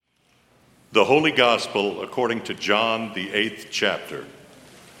The Holy Gospel according to John, the 8th chapter.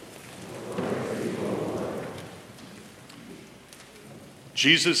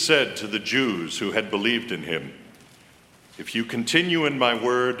 Jesus said to the Jews who had believed in him, "If you continue in my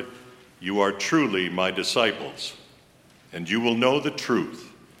word, you are truly my disciples, and you will know the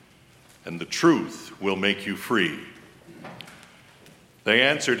truth, and the truth will make you free." They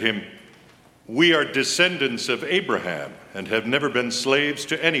answered him, "We are descendants of Abraham and have never been slaves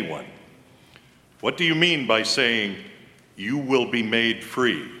to anyone. What do you mean by saying, 'You will be made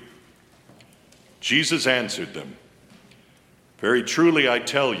free'?" Jesus answered them, "Very truly I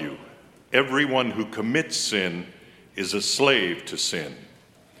tell you, everyone who commits sin is a slave to sin.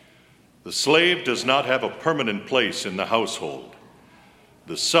 The slave does not have a permanent place in the household.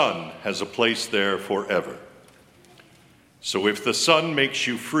 The Son has a place there forever. So if the Son makes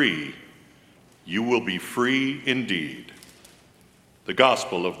you free, you will be free indeed." The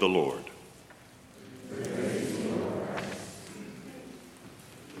Gospel of the Lord.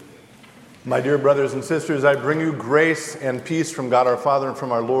 My dear brothers and sisters, I bring you grace and peace from God our Father and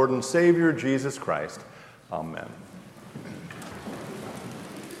from our Lord and Savior, Jesus Christ. Amen.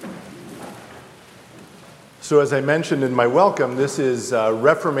 So as I mentioned in my welcome, this is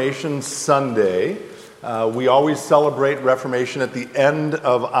Reformation Sunday. We always celebrate Reformation at the end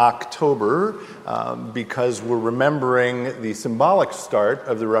of October because we're remembering the symbolic start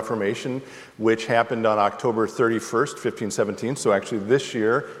of the Reformation, which happened on October 31st, 1517. So actually this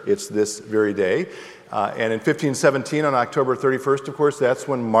year, it's this very day. And in 1517, on October 31st, of course, that's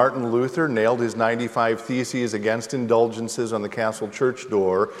when Martin Luther nailed his 95 Theses against indulgences on the castle church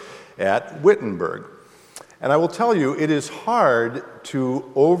door at Wittenberg. And I will tell you, it is hard to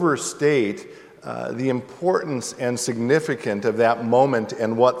overstate the importance and significance of that moment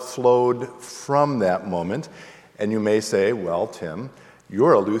and what flowed from that moment. And you may say, "Well, Tim,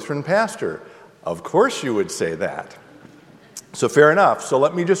 you're a Lutheran pastor." Of course you would say that. So fair enough. So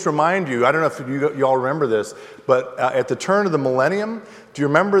let me just remind you, I don't know if you all remember this, but at the turn of the millennium, do you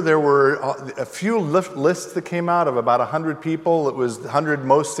remember there were a few lists that came out of about 100 people? It was the 100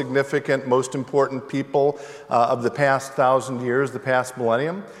 most significant, most important people of the past 1,000 years, the past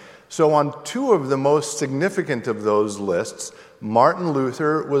millennium. So on two of the most significant of those lists, Martin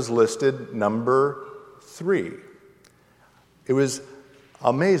Luther was listed number 3. It was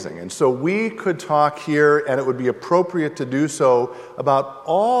amazing. And so we could talk here, and it would be appropriate to do so, about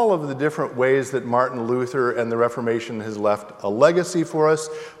all of the different ways that Martin Luther and the Reformation has left a legacy for us.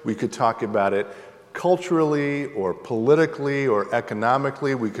 We could talk about it culturally or politically or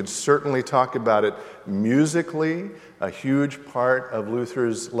economically. We could certainly talk about it musically. A huge part of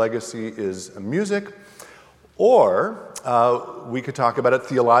Luther's legacy is music. Or we could talk about it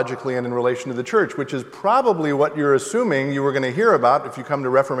theologically and in relation to the church, which is probably what you're assuming you were going to hear about if you come to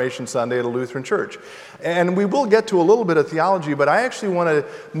Reformation Sunday at a Lutheran church. And we will get to a little bit of theology, but I actually want to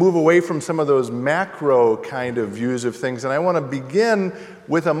move away from some of those macro kind of views of things, and I want to begin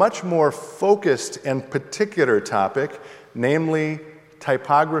with a much more focused and particular topic, namely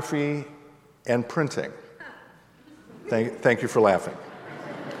typography and printing. Thank you for laughing.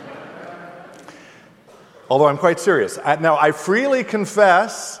 Although I'm quite serious. Now, I freely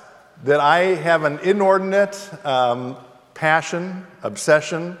confess that I have an inordinate passion,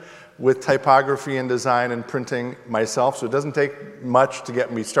 obsession with typography and design and printing myself, so it doesn't take much to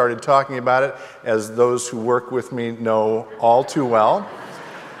get me started talking about it, as those who work with me know all too well.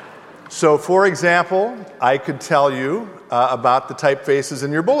 So, for example, I could tell you about the typefaces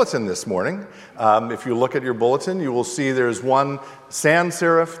in your bulletin this morning. If you look at your bulletin, you will see there's one sans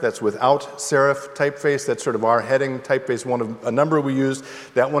serif, that's without serif typeface. That's sort of our heading typeface, one of a number we use.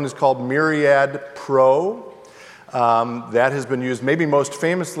 That one is called Myriad Pro. That has been used maybe most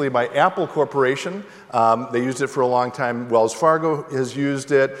famously by Apple Corporation. They used it for a long time. Wells Fargo has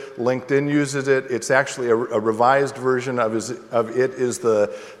used it. LinkedIn uses it. It's actually a revised version of it is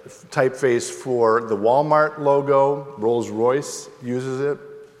the typeface for the Walmart logo. Rolls-Royce uses it.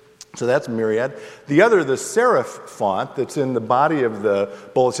 So that's Myriad. The other, the serif font that's in the body of the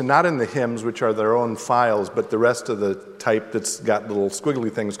bulletin, not in the hymns, which are their own files, but the rest of the type that's got little squiggly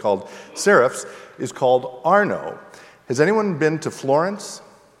things called serifs, is called Arno. Has anyone been to Florence,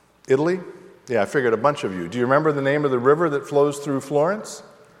 Italy? Yeah, I figured a bunch of you. Do you remember the name of the river that flows through Florence?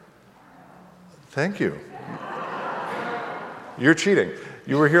 Thank you. You're cheating.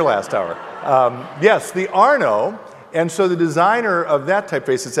 You were here last hour. Yes, the Arno. And so the designer of that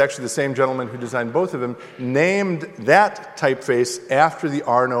typeface, it's actually the same gentleman who designed both of them, named that typeface after the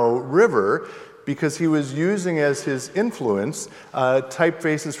Arno River because he was using as his influence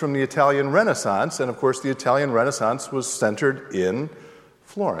typefaces from the Italian Renaissance. And of course, the Italian Renaissance was centered in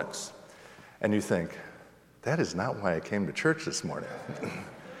Florence. And you think, that is not why I came to church this morning.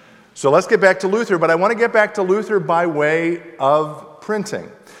 So let's get back to Luther, but I want to get back to Luther by way of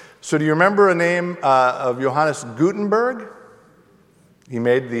printing. So do you remember a name of Johannes Gutenberg? He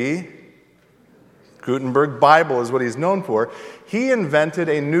made the Gutenberg Bible is what he's known for. He invented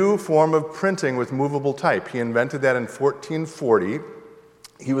a new form of printing with movable type. He invented that in 1440.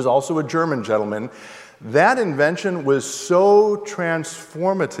 He was also a German gentleman. That invention was so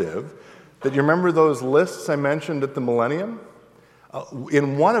transformative that you remember those lists I mentioned at the millennium?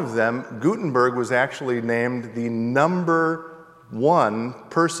 In one of them, Gutenberg was actually named the number one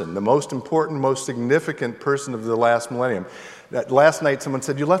person, the most important, most significant person of the last millennium. Last night someone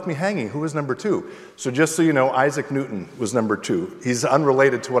said, you left me hanging. Who was number two? So just so you know, Isaac Newton was number two. He's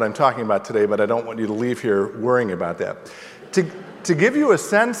unrelated to what I'm talking about today, but I don't want you to leave here worrying about that. To give you a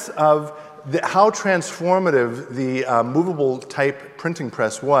sense of how transformative the movable type printing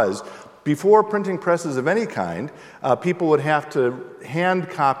press was, before printing presses of any kind, people would have to hand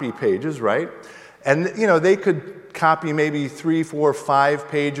copy pages, right? And, they could copy maybe 3, 4, 5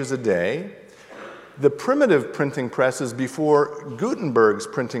 pages a day. The primitive printing presses before Gutenberg's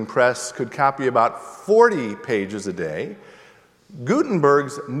printing press could copy about 40 pages a day.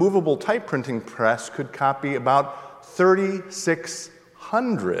 Gutenberg's movable type printing press could copy about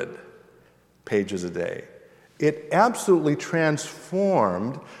 3,600 pages a day. It absolutely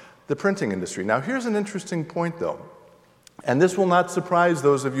transformed the printing industry. Now, here's an interesting point, though, and this will not surprise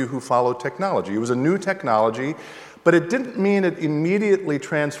those of you who follow technology. It was a new technology, but it didn't mean it immediately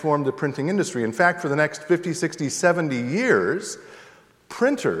transformed the printing industry. In fact, for the next 50, 60, 70 years,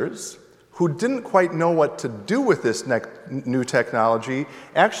 printers who didn't quite know what to do with this new technology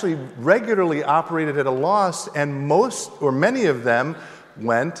actually regularly operated at a loss, and most or many of them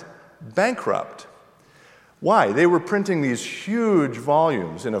went bankrupt. Why? They were printing these huge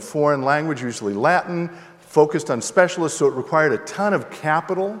volumes in a foreign language, usually Latin, focused on specialists, so it required a ton of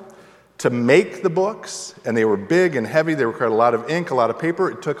capital to make the books, and they were big and heavy. They required a lot of ink, a lot of paper.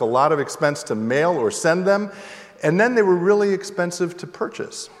 It took a lot of expense to mail or send them, and then they were really expensive to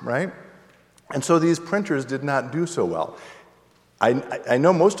purchase, right? And so these printers did not do so well. I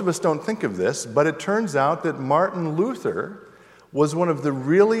know most of us don't think of this, but it turns out that Martin Luther was one of the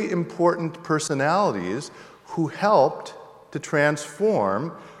really important personalities who helped to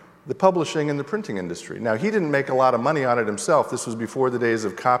transform the publishing and the printing industry. Now, he didn't make a lot of money on it himself. This was before the days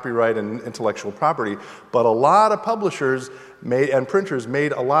of copyright and intellectual property, but a lot of publishers and printers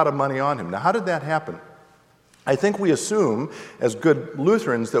made a lot of money on him. Now, how did that happen? I think we assume, as good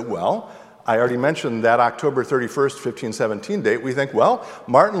Lutherans, that, I already mentioned that October 31st, 1517 date. We think,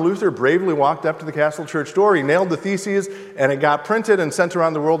 Martin Luther bravely walked up to the Castle Church door, he nailed the theses, and it got printed and sent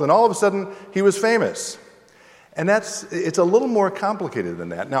around the world, and all of a sudden, he was famous. And it's a little more complicated than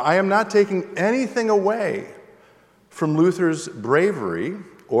that. Now, I am not taking anything away from Luther's bravery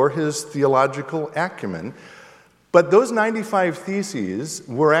or his theological acumen, but those 95 theses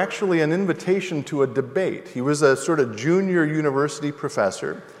were actually an invitation to a debate. He was a sort of junior university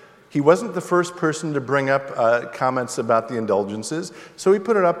professor. He wasn't the first person to bring up comments about the indulgences, so he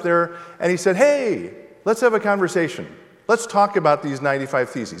put it up there and he said, hey, let's have a conversation. Let's talk about these 95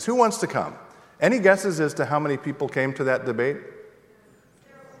 theses. Who wants to come? Any guesses as to how many people came to that debate?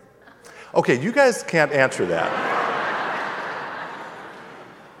 Okay, you guys can't answer that.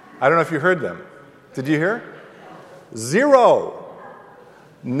 I don't know if you heard them. Did you hear? 0.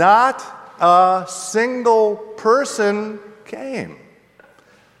 Not a single person came.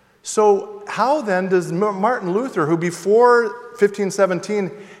 So how then does Martin Luther, who before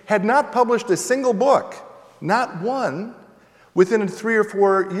 1517 had not published a single book, not one, within 3 or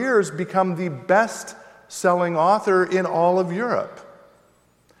 4 years become the best-selling author in all of Europe?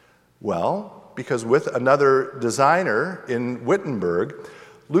 Well, because with another designer in Wittenberg,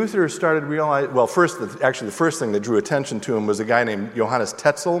 Luther started realizing, the first thing that drew attention to him was a guy named Johannes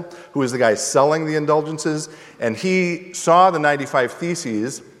Tetzel, who was the guy selling the indulgences, and he saw the 95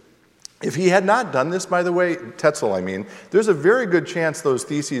 Theses. If he had not done this, by the way, Tetzel, there's a very good chance those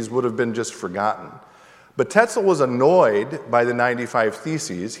theses would have been just forgotten. But Tetzel was annoyed by the 95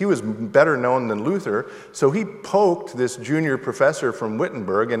 Theses. He was better known than Luther, so he poked this junior professor from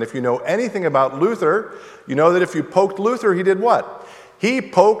Wittenberg, and if you know anything about Luther, you know that if you poked Luther, he did what? He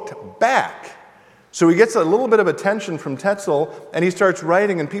poked back. So he gets a little bit of attention from Tetzel, and he starts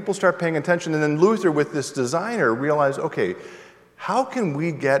writing, and people start paying attention, and then Luther, with this designer, realized, okay, how can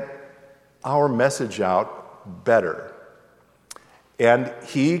we get our message out better? And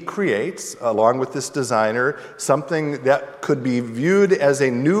he creates, along with this designer, something that could be viewed as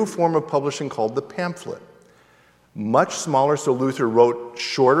a new form of publishing called the pamphlet. Much smaller, so Luther wrote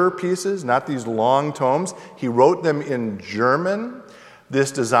shorter pieces, not these long tomes. He wrote them in German.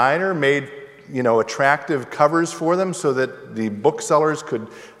 This designer made attractive covers for them so that the booksellers could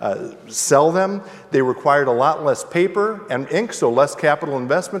sell them. They required a lot less paper and ink, so less capital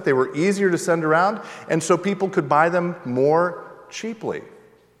investment. They were easier to send around, and so people could buy them more cheaply.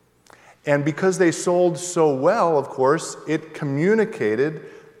 And because they sold so well, of course, it communicated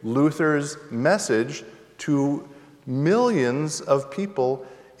Luther's message to millions of people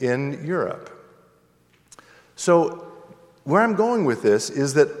in Europe. So where I'm going with this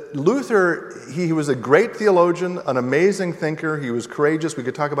is that Luther, he was a great theologian, an amazing thinker, he was courageous, we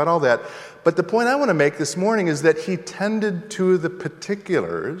could talk about all that. But the point I want to make this morning is that he tended to the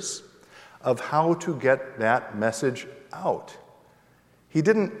particulars of how to get that message out. He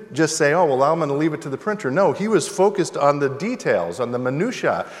didn't just say, oh, well, I'm going to leave it to the printer. No, he was focused on the details, on the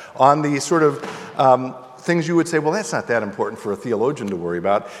minutiae, on the sort of things you would say, well, that's not that important for a theologian to worry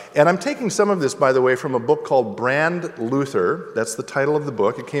about. And I'm taking some of this, by the way, from a book called Brand Luther. That's the title of the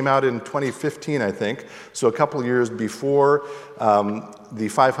book. It came out in 2015, I think, so a couple years before the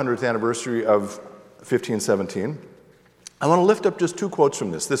 500th anniversary of 1517. I want to lift up just two quotes from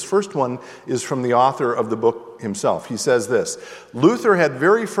this. This first one is from the author of the book himself. He says this: Luther had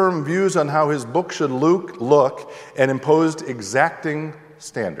very firm views on how his book should look and imposed exacting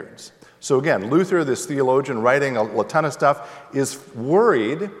standards. So again, Luther, this theologian writing a ton of stuff, is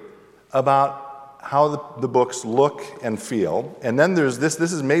worried about how the books look and feel. And then there's this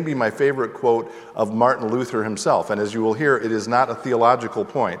is maybe my favorite quote of Martin Luther himself. And as you will hear, it is not a theological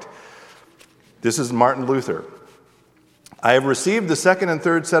point. This is Martin Luther. I have received the second and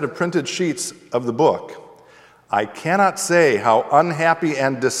third set of printed sheets of the book. I cannot say how unhappy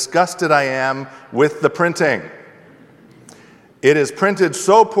and disgusted I am with the printing. It is printed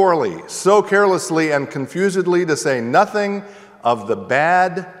so poorly, so carelessly and confusedly, to say nothing of the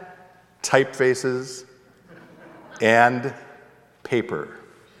bad typefaces and paper.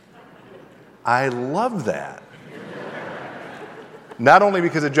 I love that. Not only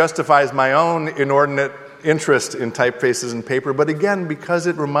because it justifies my own inordinate interest in typefaces and paper, but again, because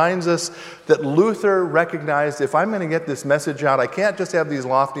it reminds us that Luther recognized, if I'm going to get this message out, I can't just have these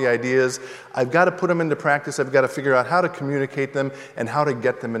lofty ideas. I've got to put them into practice. I've got to figure out how to communicate them and how to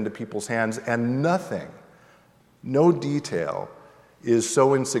get them into people's hands. And nothing, no detail, is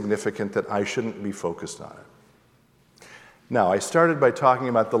so insignificant that I shouldn't be focused on it. Now, I started by talking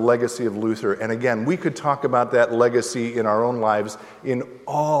about the legacy of Luther, and again, we could talk about that legacy in our own lives in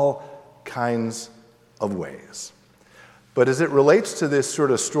all kinds of ways. But as it relates to this sort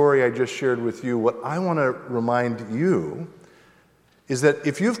of story I just shared with you, what I want to remind you is that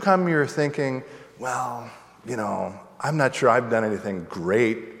if you've come here thinking, well, I'm not sure I've done anything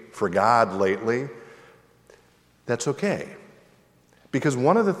great for God lately, that's okay. Because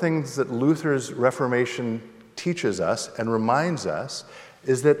one of the things that Luther's Reformation teaches us and reminds us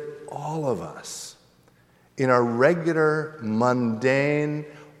is that all of us, in our regular, mundane,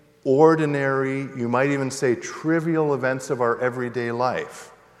 ordinary, you might even say trivial events of our everyday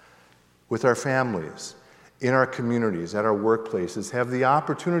life, with our families, in our communities, at our workplaces, have the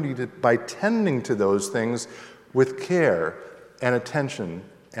opportunity to, by tending to those things with care and attention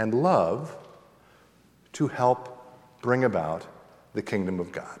and love, to help bring about the kingdom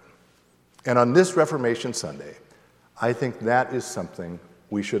of God. And on this Reformation Sunday, I think that is something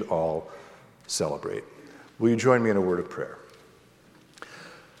we should all celebrate. Will you join me in a word of prayer?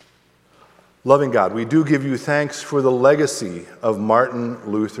 Loving God, we do give you thanks for the legacy of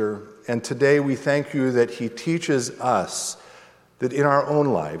Martin Luther, and today we thank you that he teaches us that in our own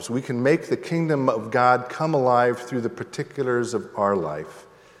lives we can make the kingdom of God come alive through the particulars of our life.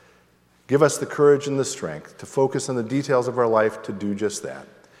 Give us the courage and the strength to focus on the details of our life to do just that.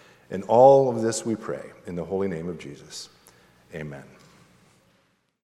 In all of this we pray, in the holy name of Jesus. Amen.